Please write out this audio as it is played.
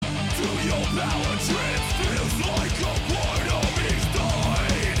Good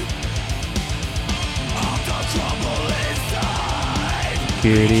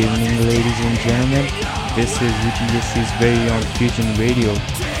evening, ladies and gentlemen. This is UPSC's very own Fusion Radio,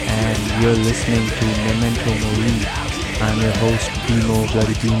 and you're listening to Memento Mori. I'm your host, Bimo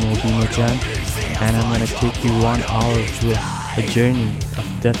Chan, and I'm gonna take you 1 hour through a journey of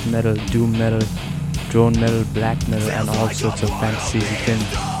death metal, doom metal, drone metal, black metal, and all sorts of fantasy within.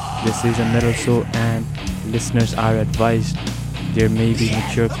 This is a metal show, and listeners are advised there may be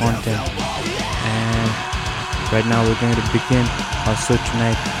mature content. And right now, we're going to begin our show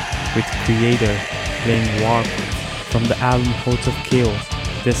tonight with Creator playing War from the album Hordes of Chaos.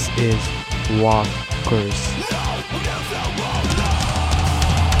 This is War Curse.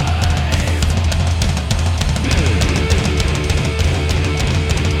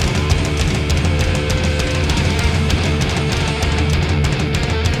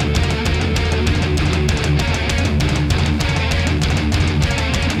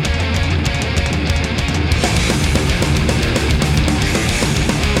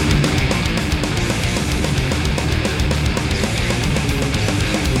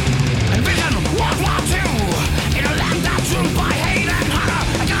 Envision World War II!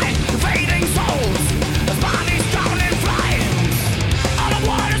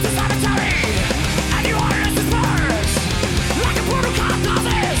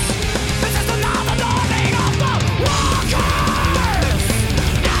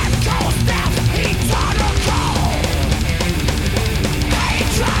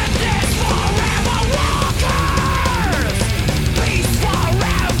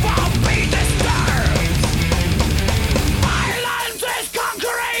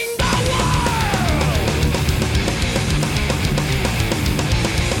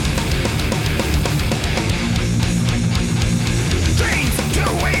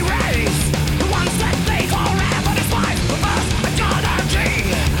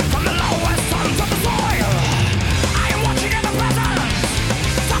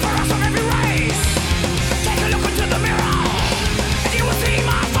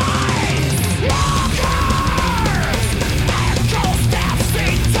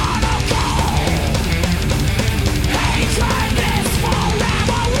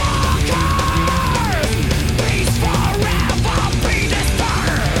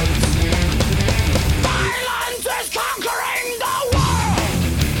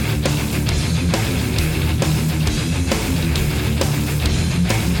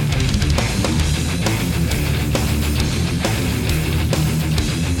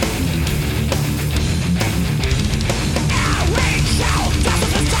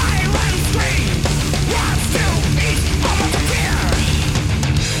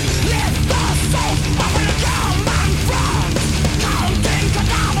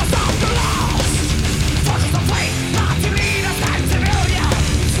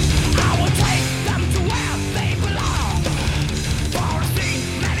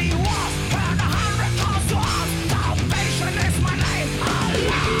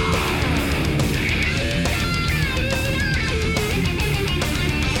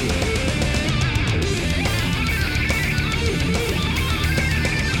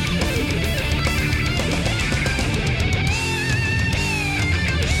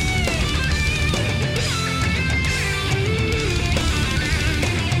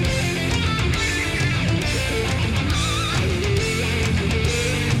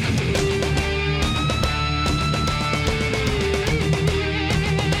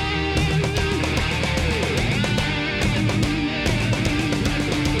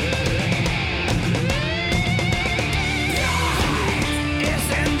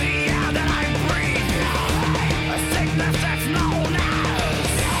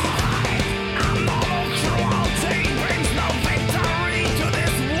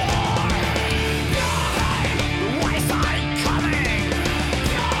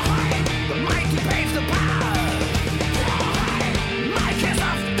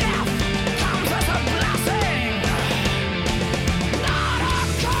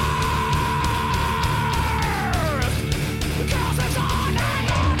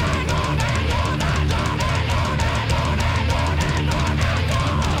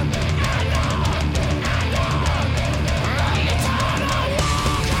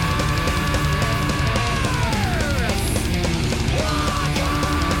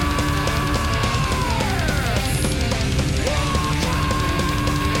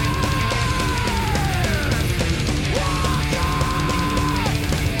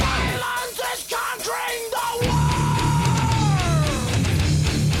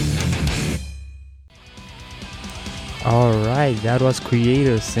 Alright, that was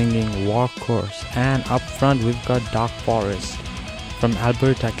Creator singing War Course, and up front we've got Dark Forest from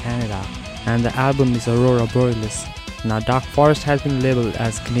Alberta, Canada, and the album is Aurora Borealis. Now Dark Forest has been labeled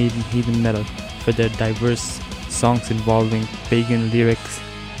as Canadian heathen metal for their diverse songs involving pagan lyrics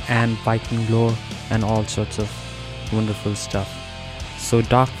and Viking lore and all sorts of wonderful stuff. So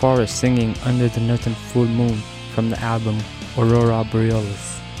Dark Forest singing Under the Northern Full Moon from the album Aurora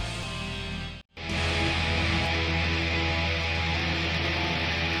Borealis.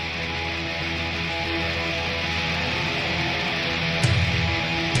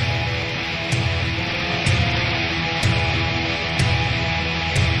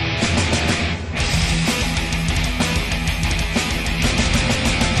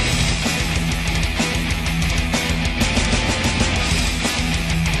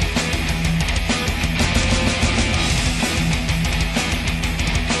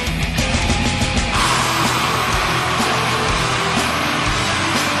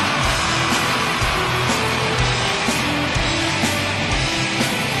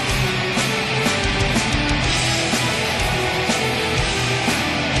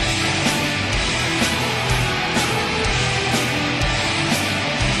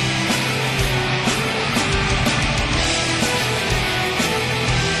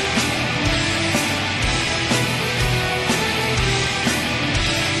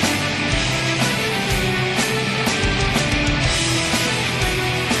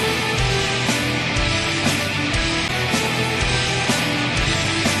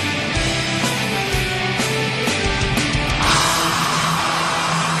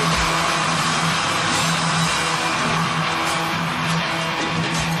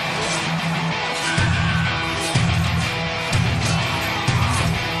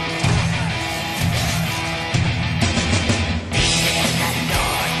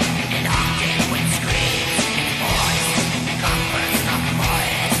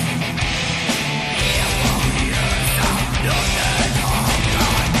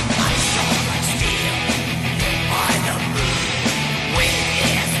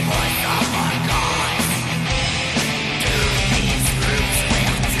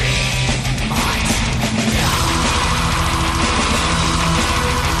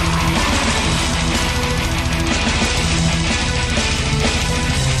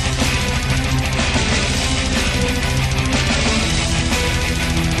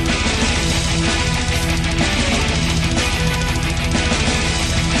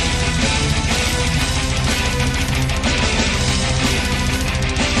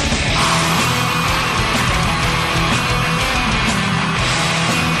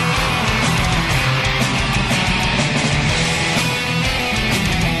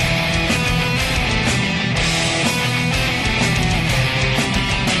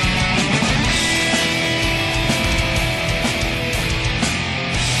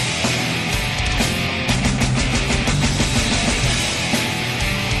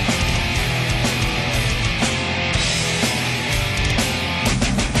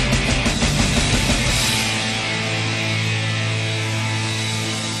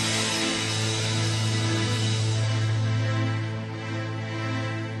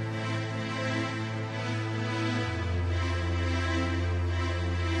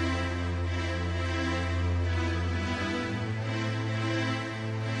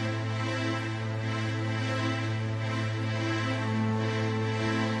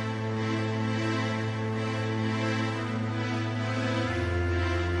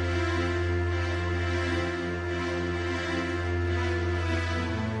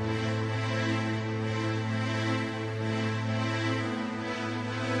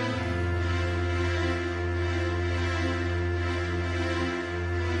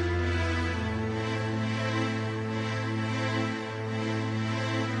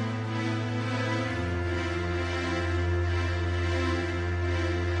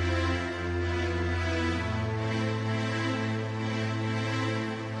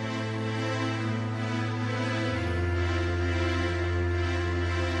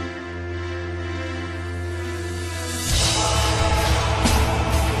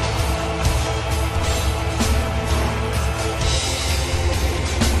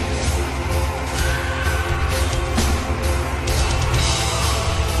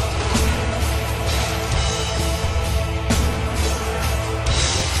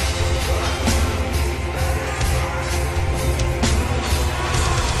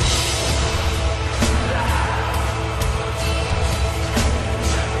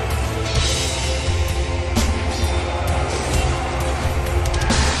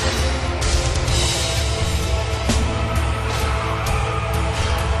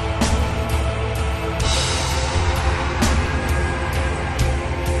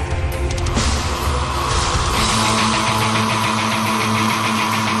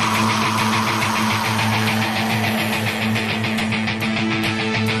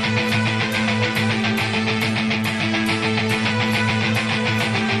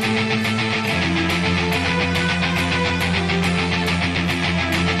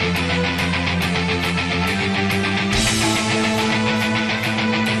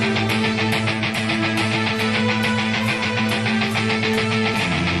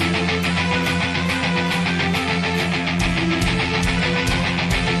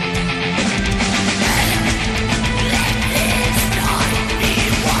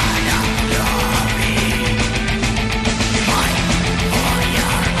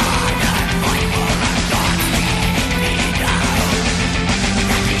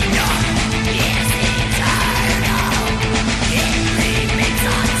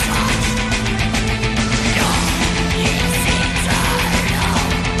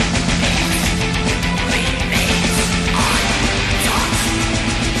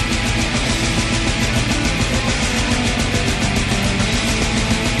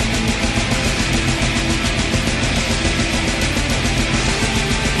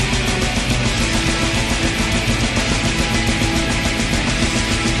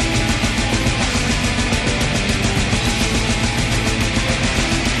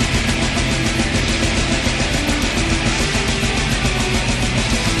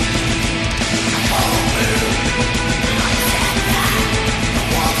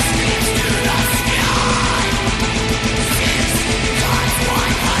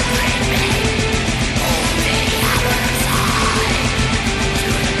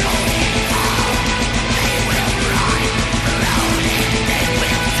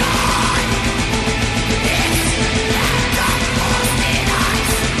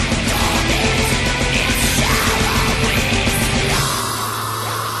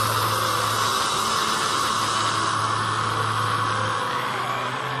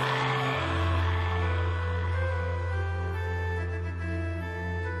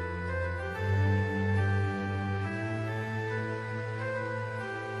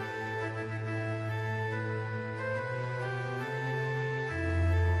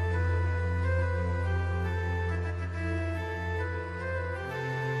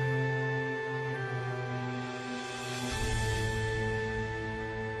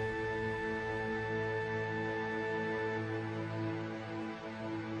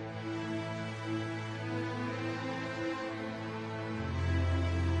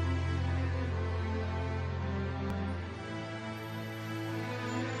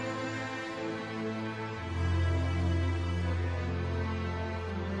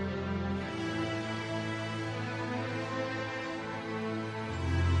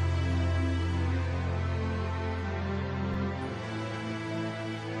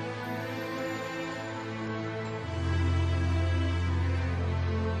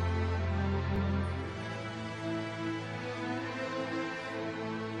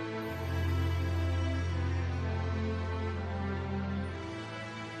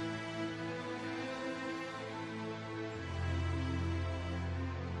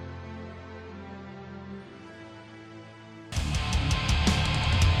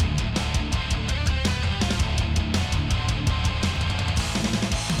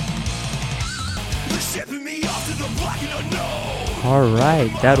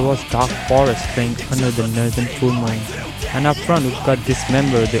 Alright, that was Dark Forest playing Under the Northern Full Moon. And up front we've got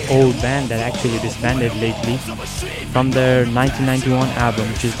Dismember, the old band that actually disbanded lately, from their 1991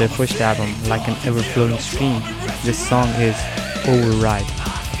 album, which is their first album, Like an Ever-Flowing Stream. This song is Override,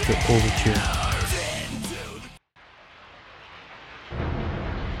 the overture.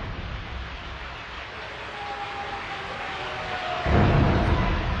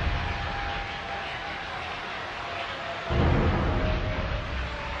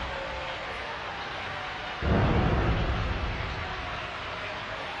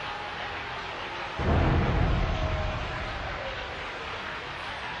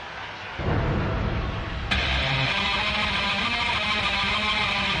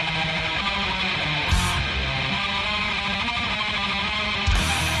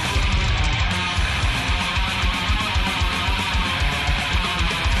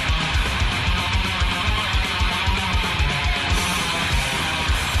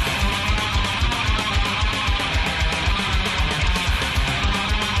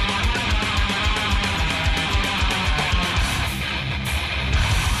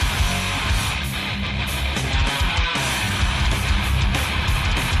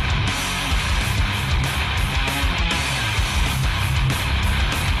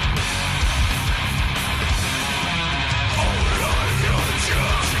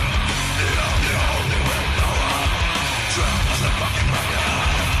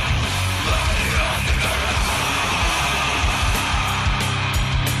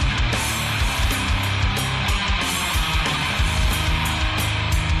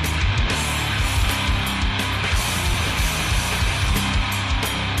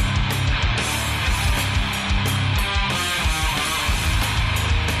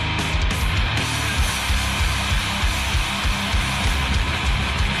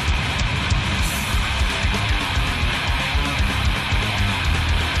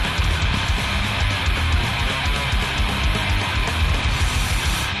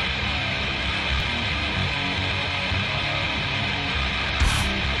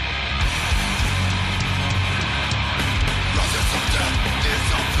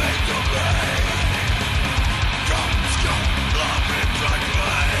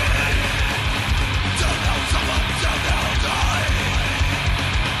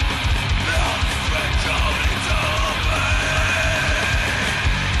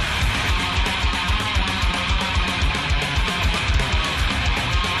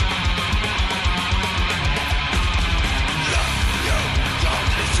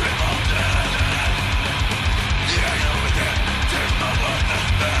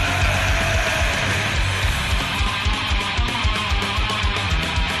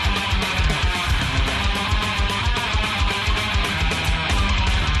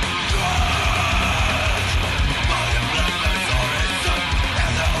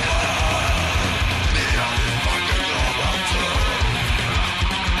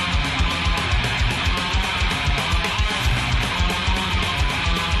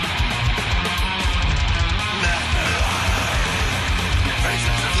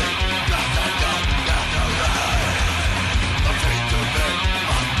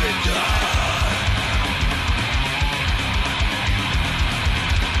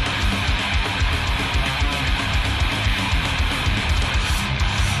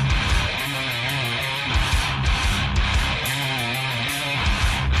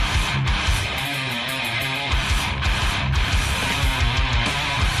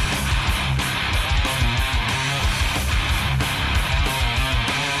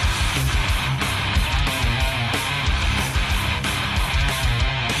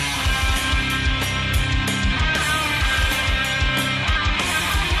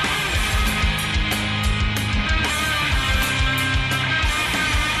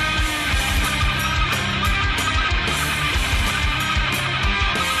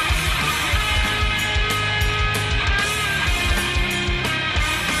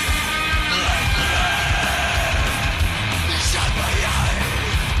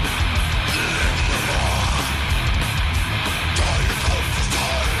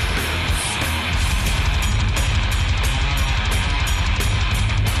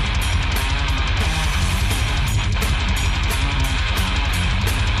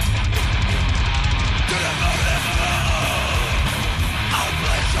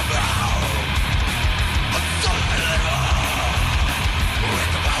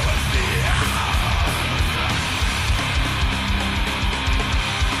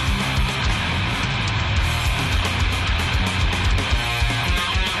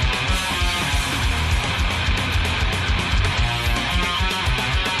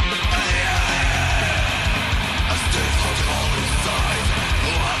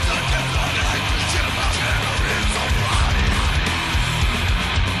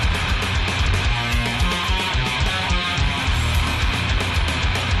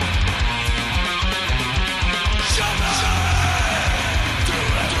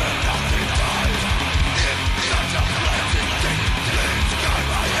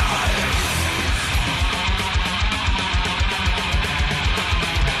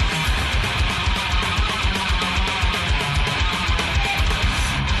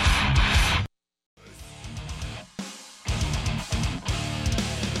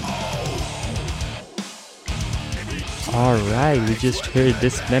 Alright, we just heard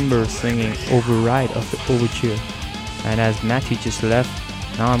this member singing Override of the Overture. And as Matthew just left,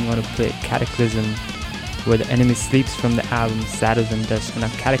 now I'm gonna play Cataclysm, Where the Enemy Sleeps from the album Shadows and Dust. Now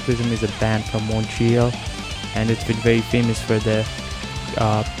Cataclysm is a band from Montreal, and it's been very famous for their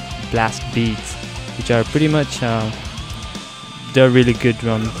blast beats, which are pretty much they're really good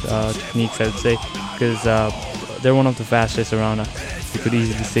drum techniques, I would say, because they're one of the fastest around. You could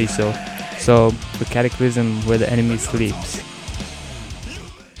easily say so. So for Cataclysm, Where the Enemy Sleeps.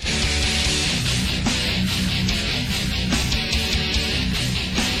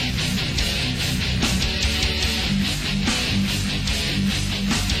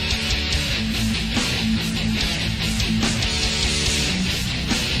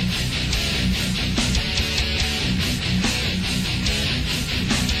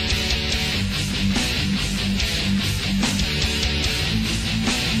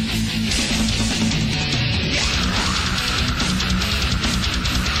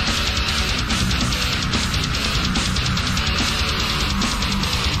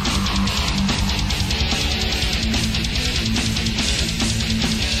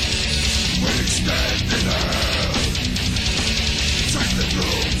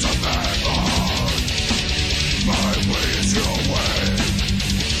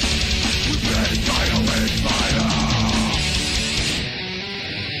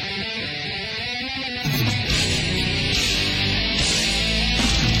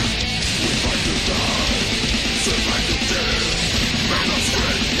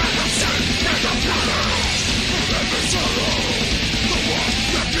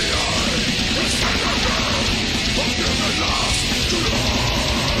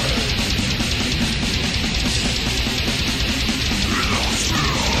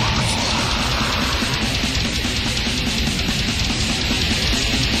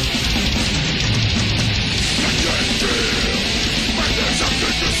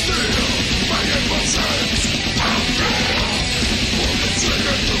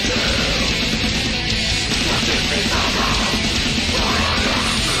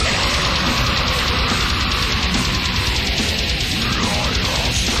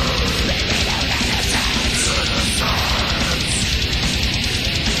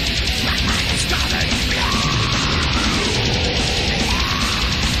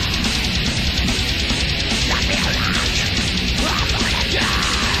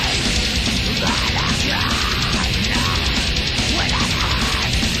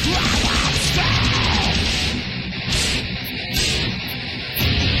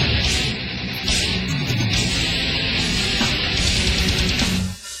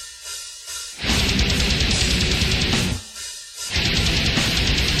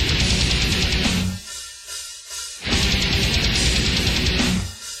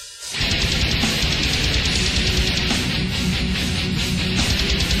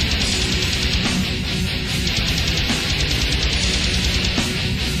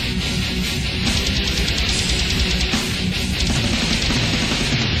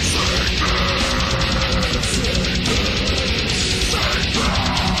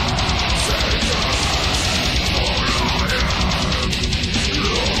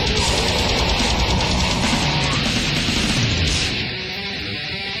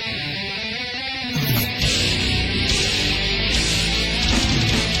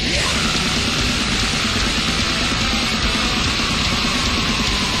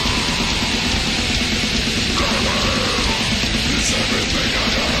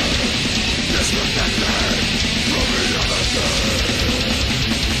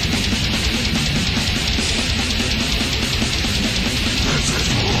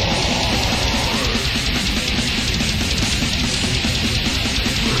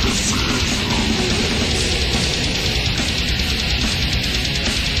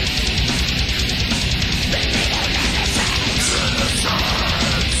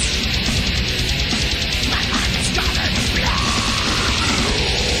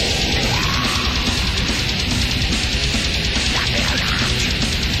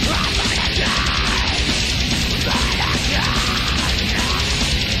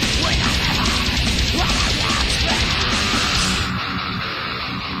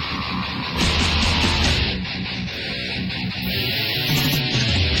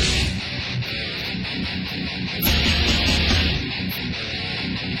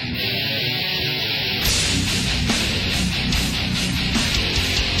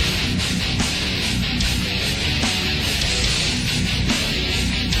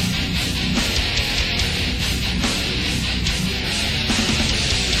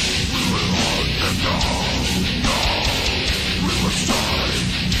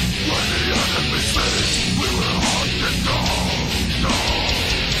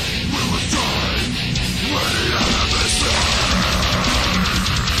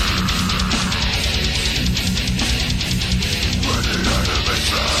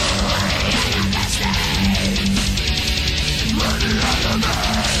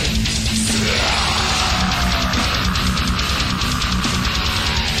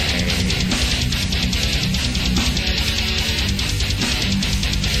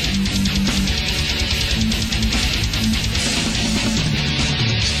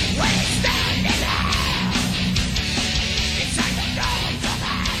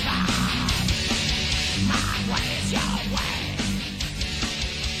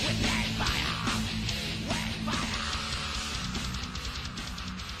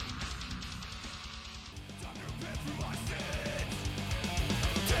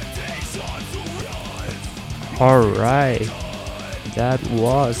 Alright, that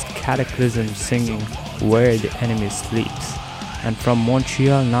was Cataclysm singing Where the Enemy Sleeps. And from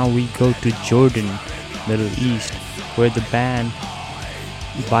Montreal, now we go to Jordan, Middle East, where the band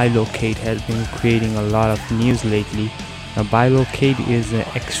Bilocate has been creating a lot of news lately. Now, Bilocate is an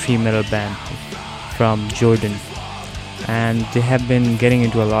extreme metal band from Jordan, and they have been getting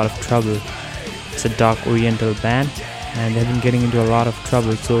into a lot of trouble. It's a dark oriental band, and they've been getting into a lot of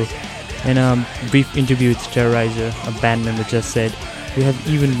trouble. So in a brief interview with Terrorizer, a band member just said, "We have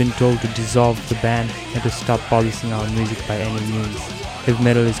even been told to dissolve the band and to stop publishing our music by any means." Heavy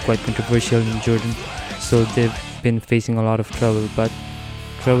metal is quite controversial in Jordan, so they've been facing a lot of trouble, but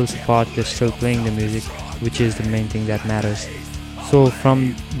troubles apart, they're still playing the music, which is the main thing that matters. So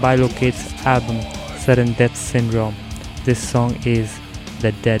from Bilocate's album Sudden Death Syndrome, this song is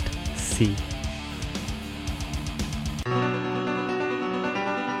The Dead Sea.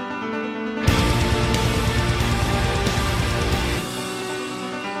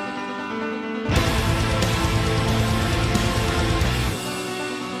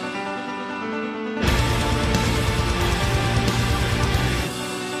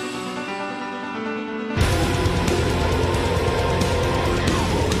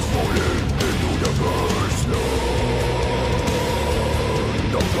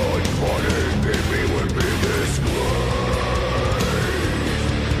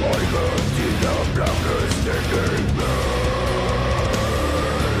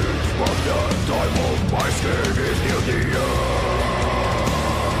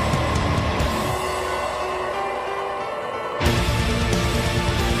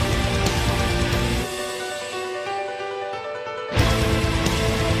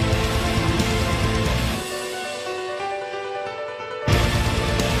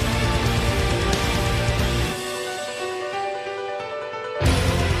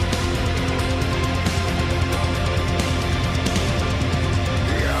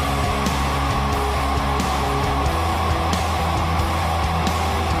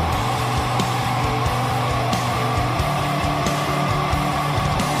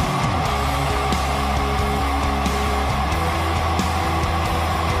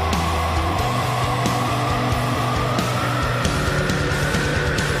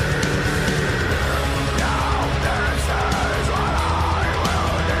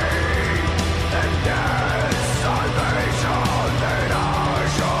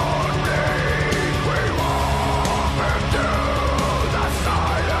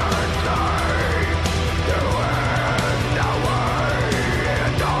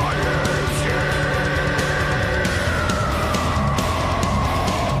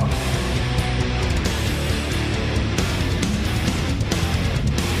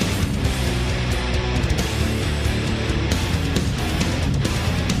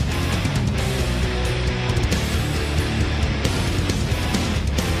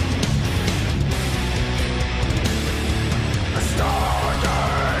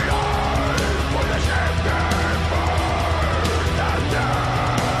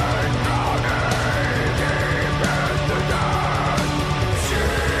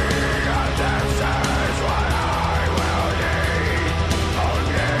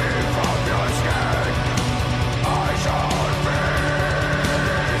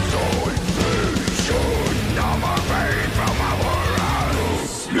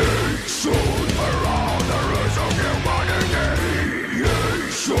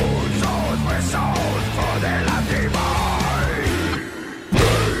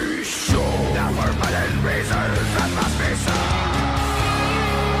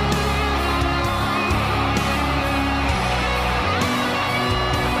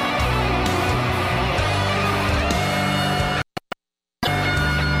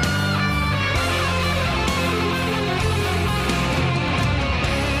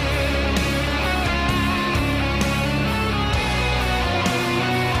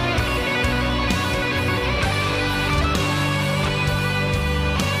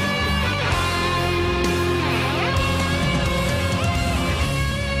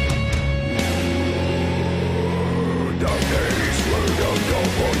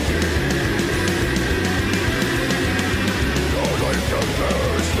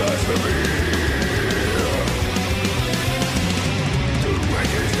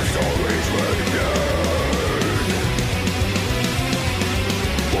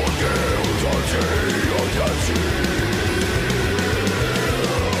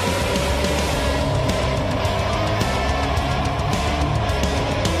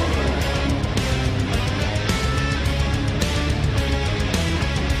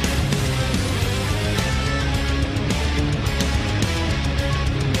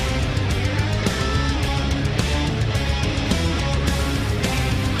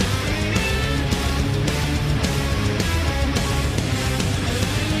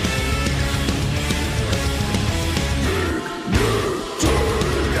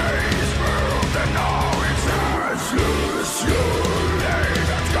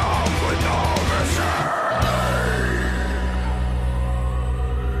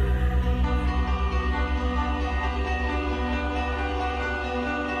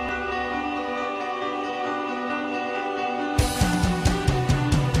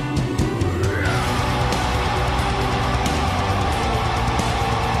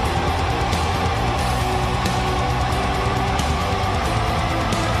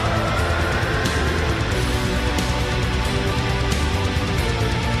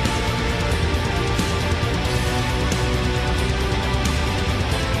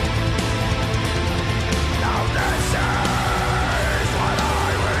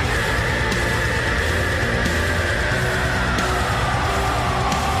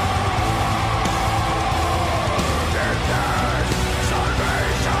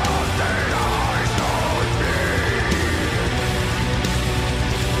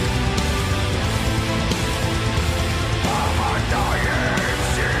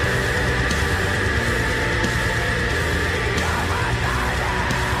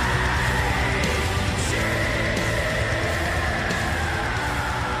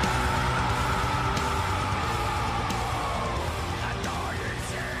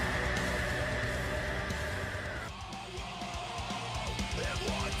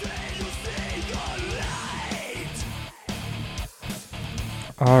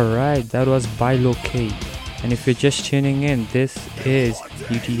 Alright, that was Bilocate. And if you're just tuning in, this is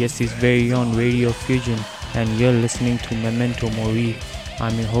UTSC's very own Radio Fusion, and you're listening to Memento Mori.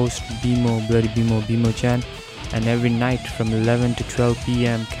 I'm your host, Bimo, Bloody Bimo Chan, and every night from 11 to 12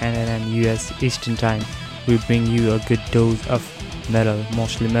 p.m. Canada and US Eastern Time, we bring you a good dose of metal,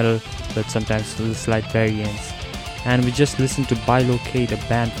 mostly metal, but sometimes with slight variants. And we just listened to Bilocate, a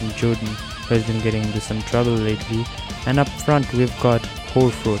band from Jordan who has been getting into some trouble lately. And up front we've got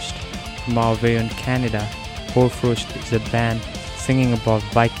Horfrost from our very own Canada. Horfrost is a band singing about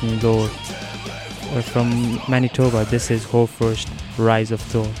Viking lore. From Manitoba, this is Horfrost, Rise of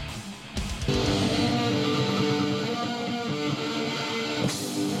Thor.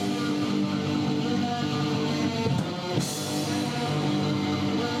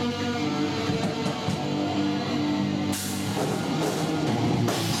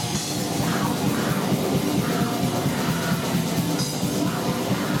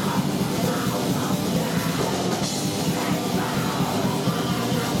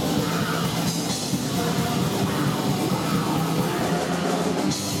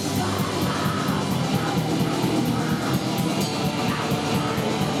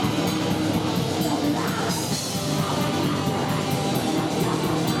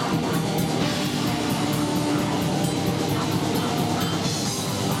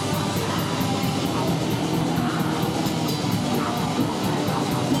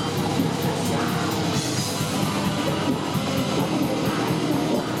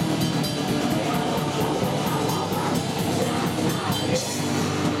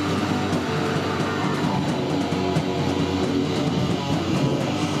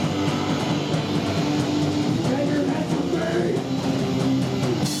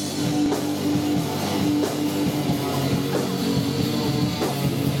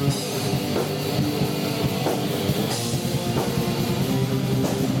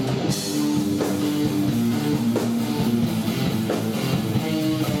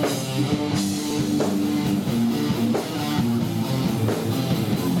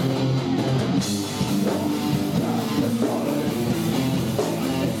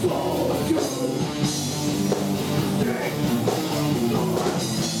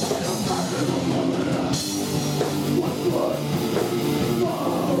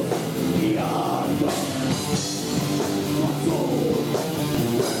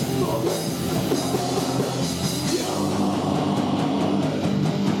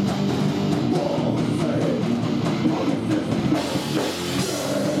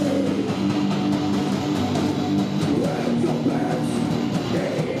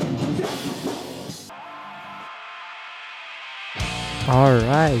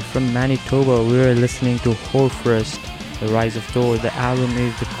 Alright, from Manitoba, we're listening to Horfrost, The Rise of Thor. The album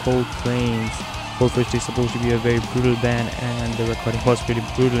is The Cold Plains. Horfrost is supposed to be a very brutal band, and the recording was pretty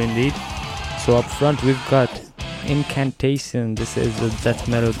brutal indeed. So up front, we've got Incantation. This is a death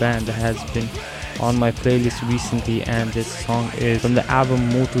metal band that has been on my playlist recently, and this song is from the album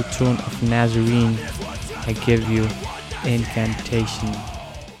Mortal Throne of Nazarene. I give you Incantation.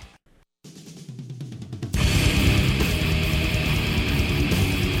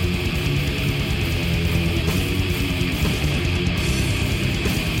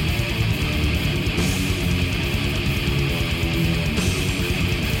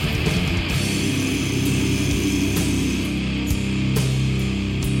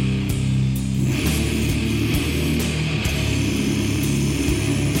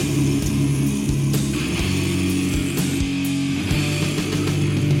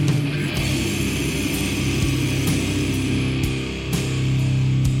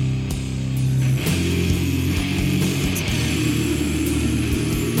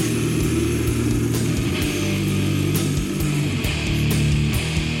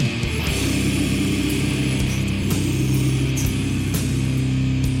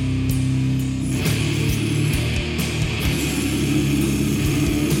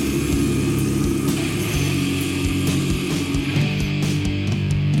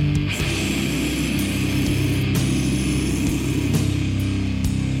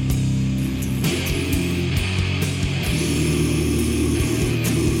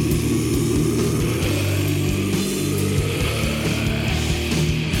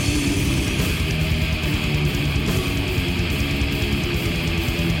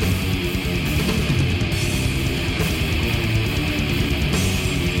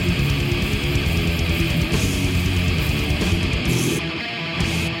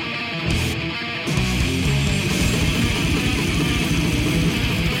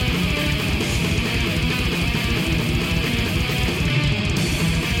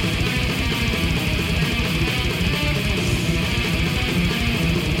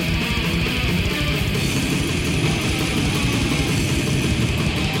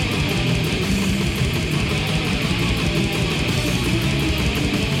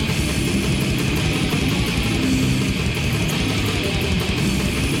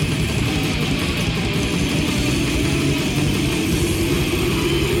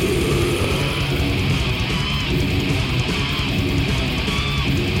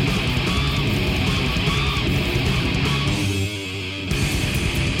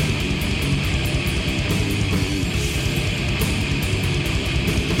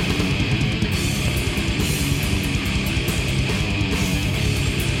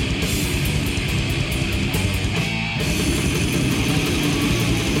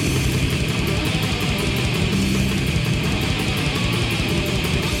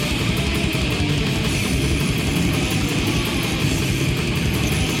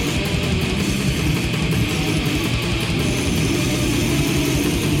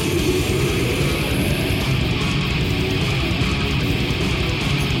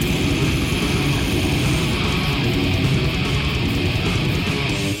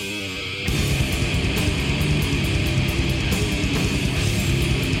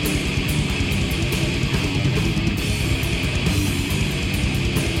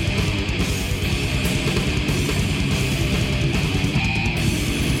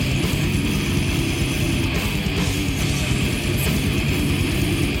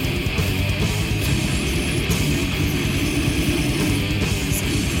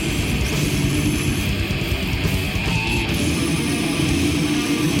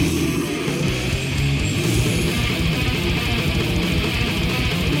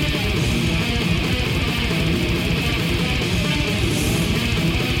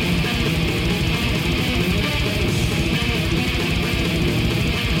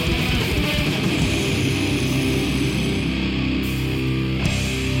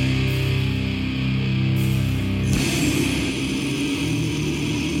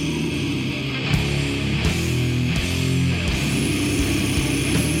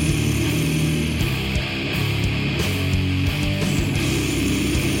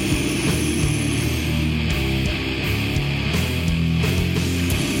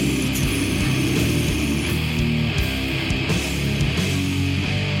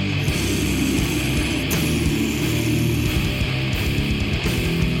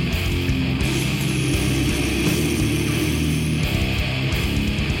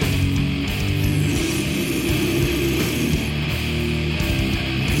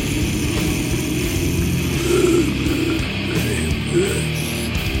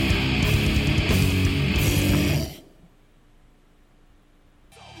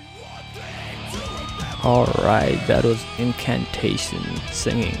 Alright, that was Incantation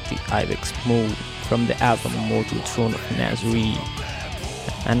singing the Ibex Move from the album Mortal Throne of Nazarene.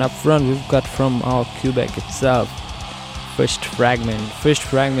 And up front we've got from our Quebec itself, First Fragment. First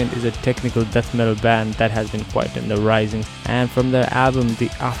Fragment is a technical death metal band that has been quite in the rising. And from their album The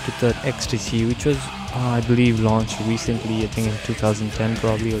Afterthought Ecstasy, which was I believe launched recently, I think in 2010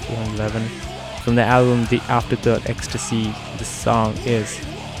 probably or 2011. From the album The Afterthought Ecstasy, the song is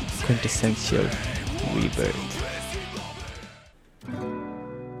Quintessential Rebirth.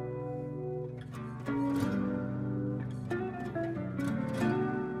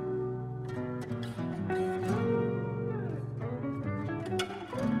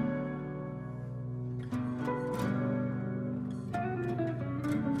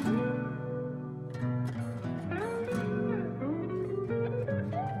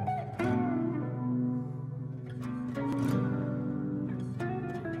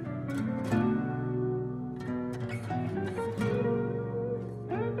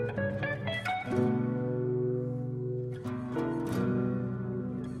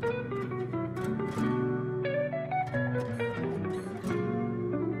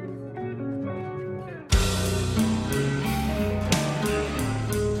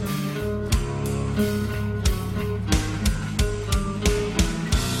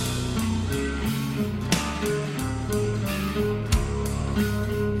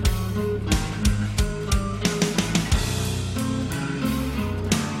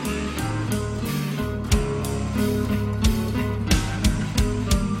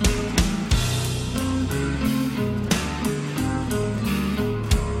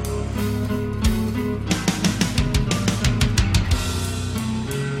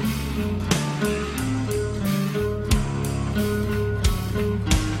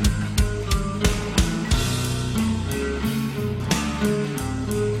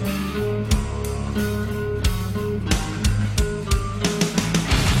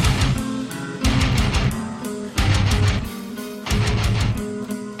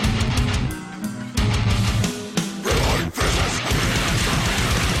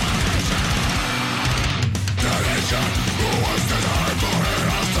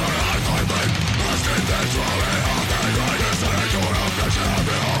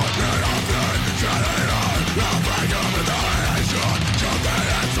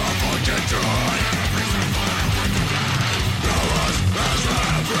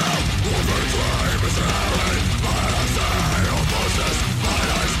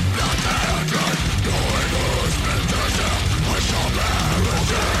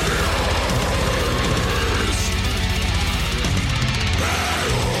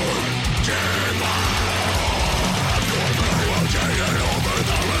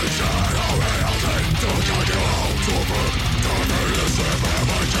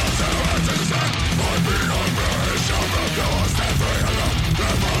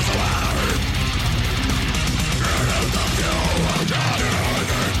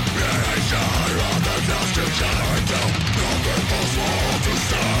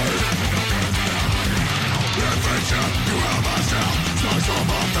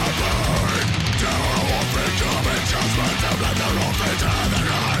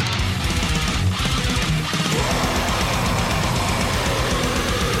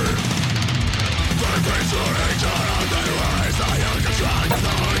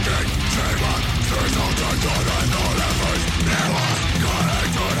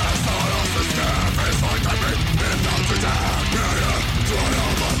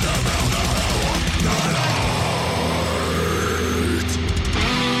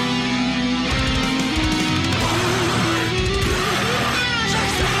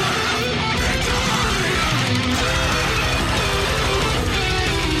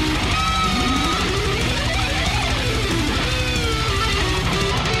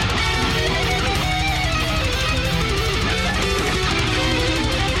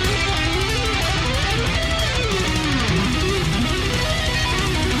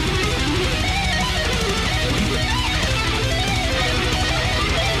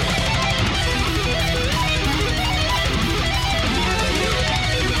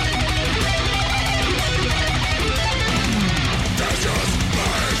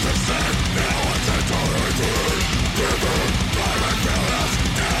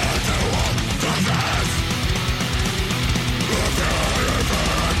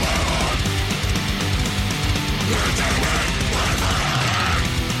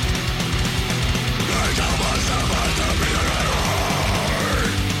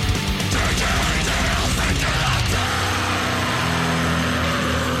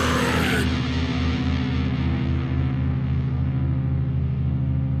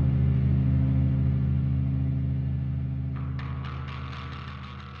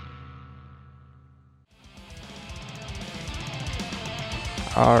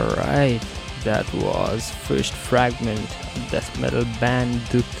 Alright, that was First Fragment, death metal band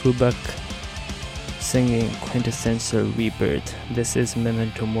Du Quebec, singing Quintessential Rebirth. This is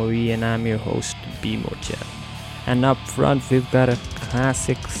Memento Mori and I'm your host Bimojan. And up front we've got a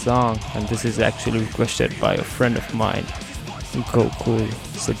classic song, and this is actually requested by a friend of mine, Go Cool.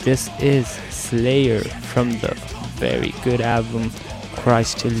 So this is Slayer from the very good album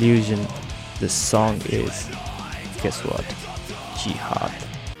Christ Illusion. The song is, guess what? Jihad.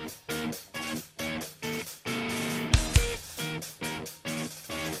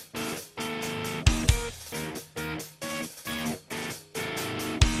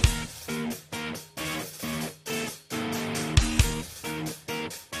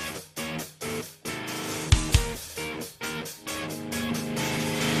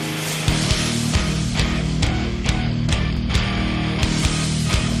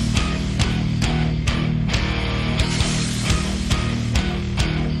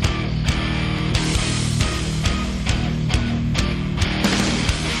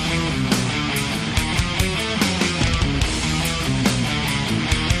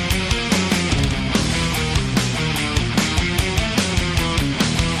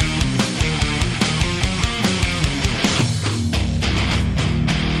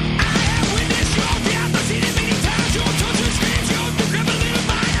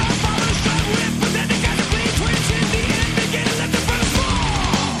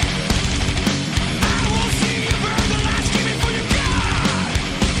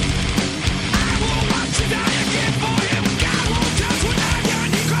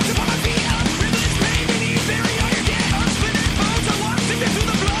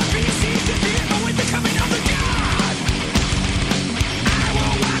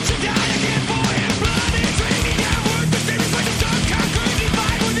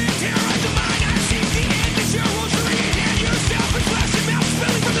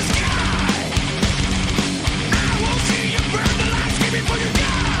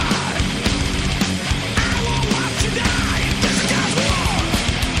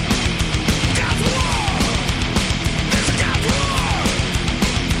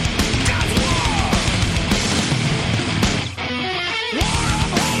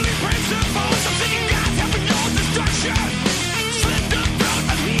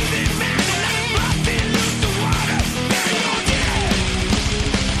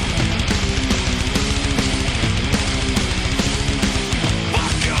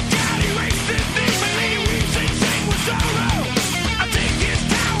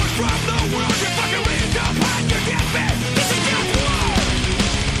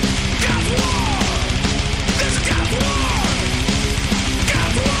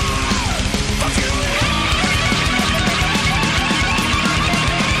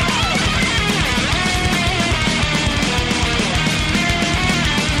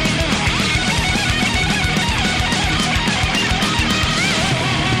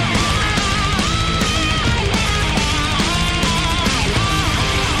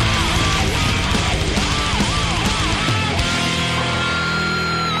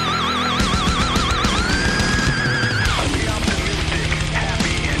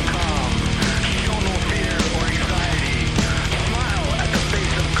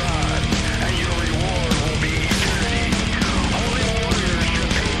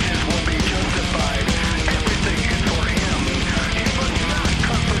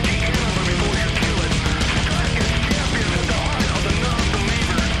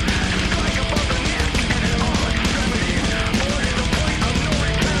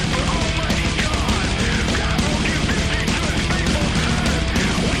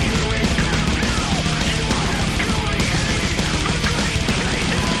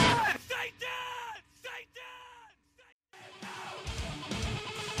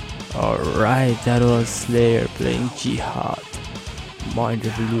 Alright, that was Slayer playing Jihad, mind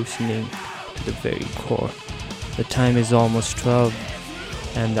revolutioning to the very core. The time is almost 12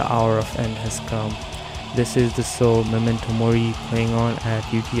 and the hour of end has come. This is the show Memento Mori playing on at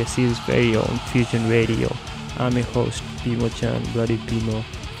UTSC's very own Fusion Radio. I'm your host Bimo-chan, Bloody Bimo.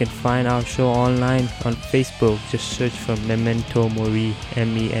 You can find our show online on Facebook. Just search for Memento Mori,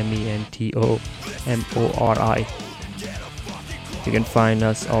 Memento Mori. You can find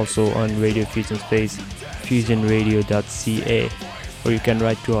us also on Radio Fusion Space, fusionradio.ca, or you can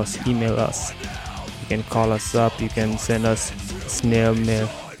write to us, email us. You can call us up, you can send us snail mail,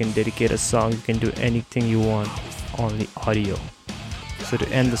 you can dedicate a song, you can do anything you want, only audio. So to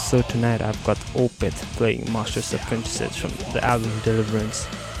end the show tonight, I've got Opeth playing Masters of Princess from the album Deliverance,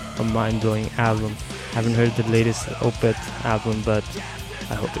 a mind-blowing album. Haven't heard the latest Opeth album, but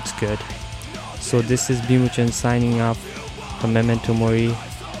I hope it's good. So this is Bimo-chan signing off. from Memento Mori.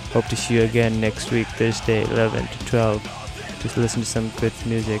 Hope to see you again next week, Thursday, 11 to 12. Just listen to some good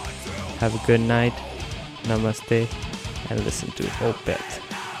music. Have a good night. Namaste. And listen to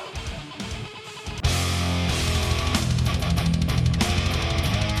Opeth.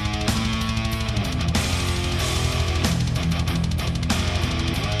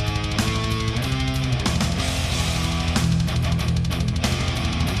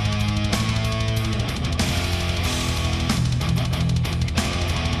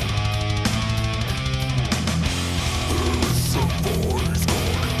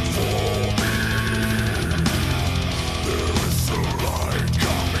 Like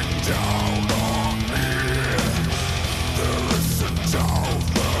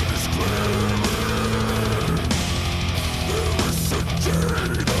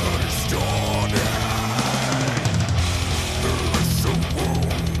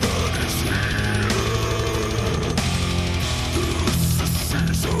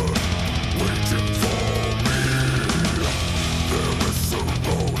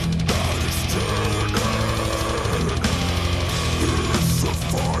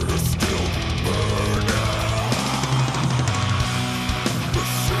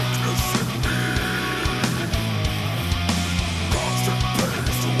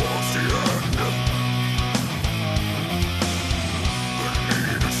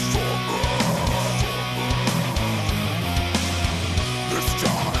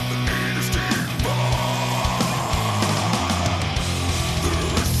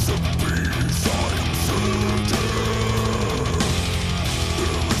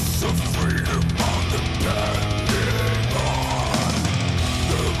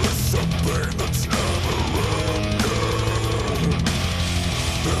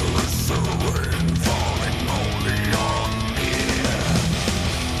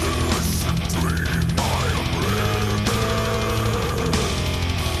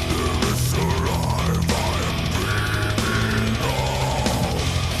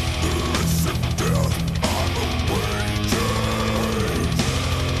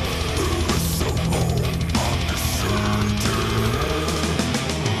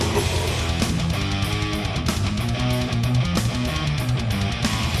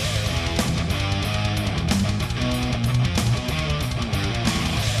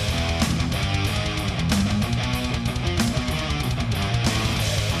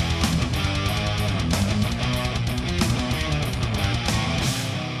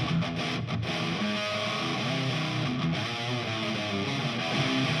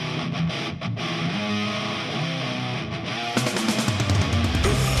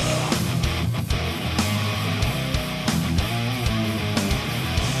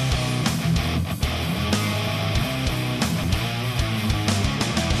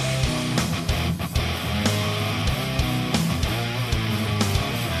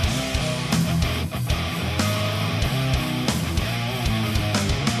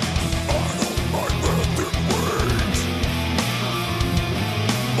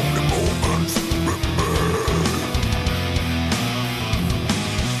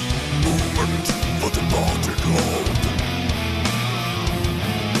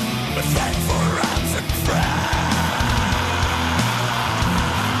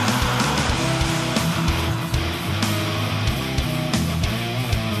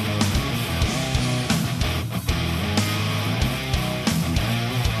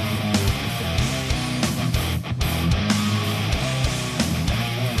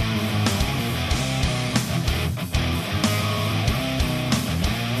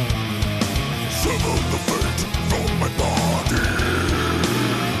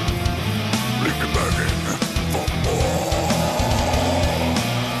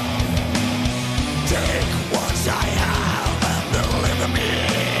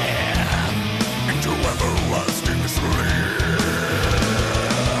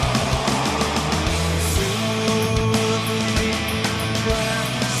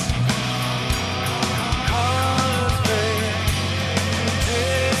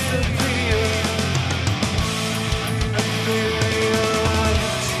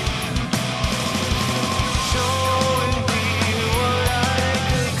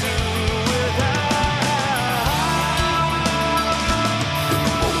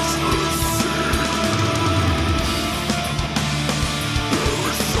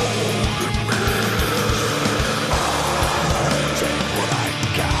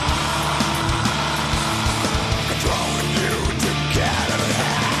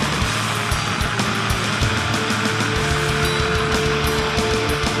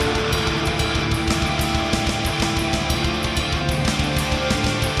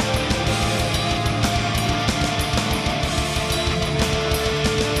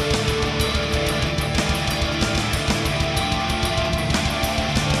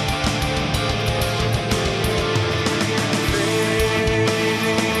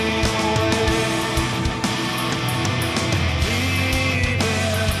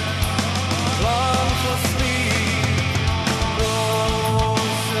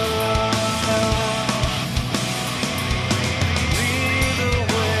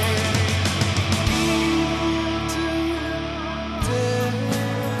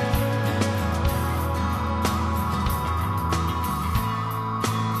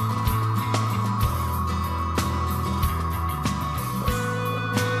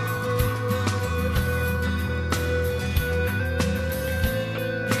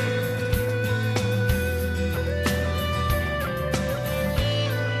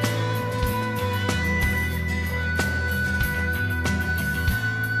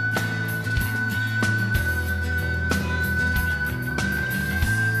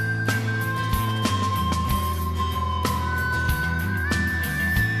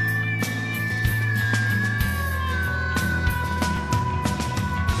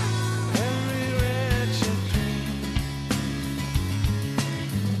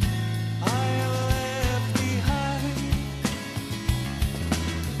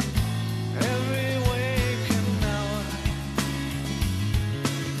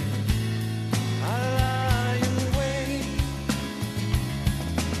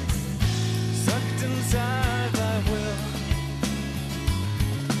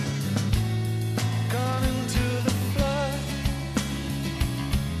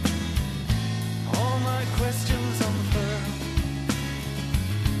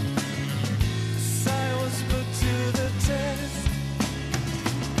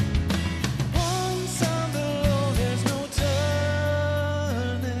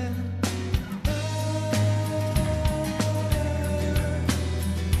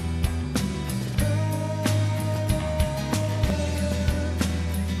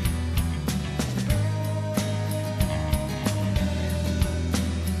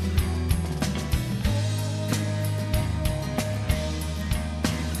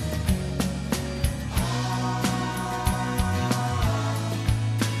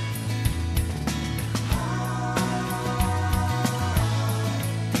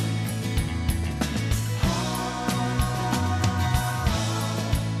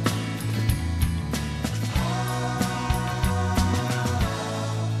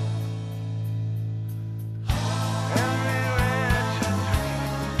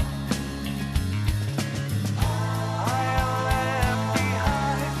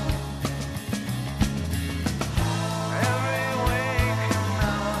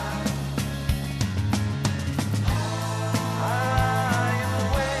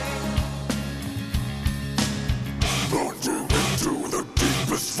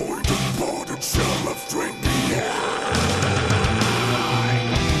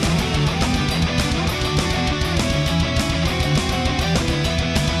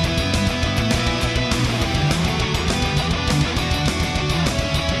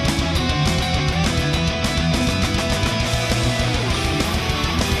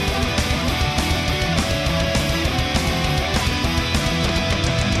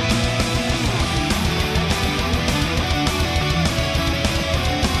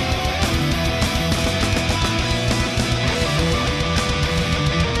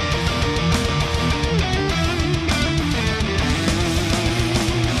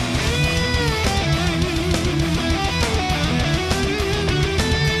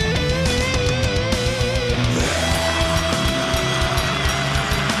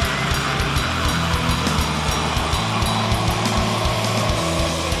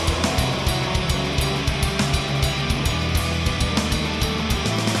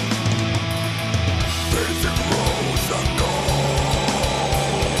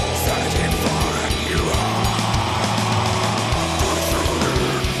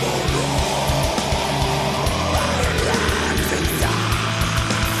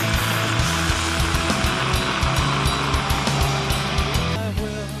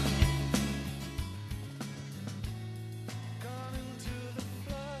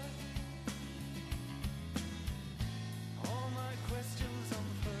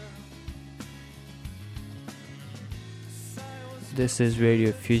This is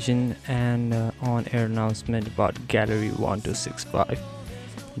Radio Fusion and on-air announcement about Gallery 1265.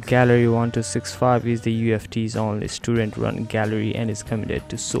 Gallery 1265 is the UFT's only student-run gallery and is committed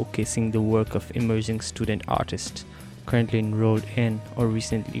to showcasing the work of emerging student artists currently enrolled in or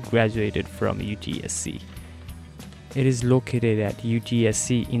recently graduated from UTSC. It is located at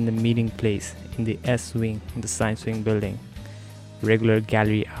UTSC in the meeting place in the S Wing, the Science Wing building. Regular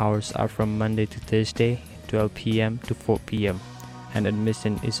gallery hours are from Monday to Thursday, 12 p.m. to 4 p.m. and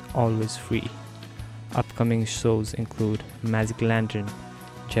admission is always free. Upcoming shows include Magic Lantern,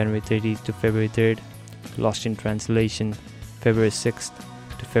 January 30th to February 3rd, Lost in Translation, February 6th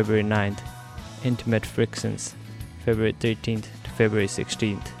to February 9th, Intimate Frictions, February 13th to February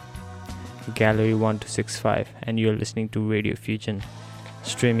 16th. Gallery 1265, and you're listening to Radio Fusion,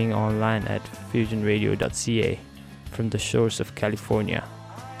 streaming online at fusionradio.ca from the shores of California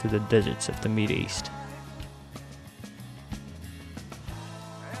to the deserts of the Middle East.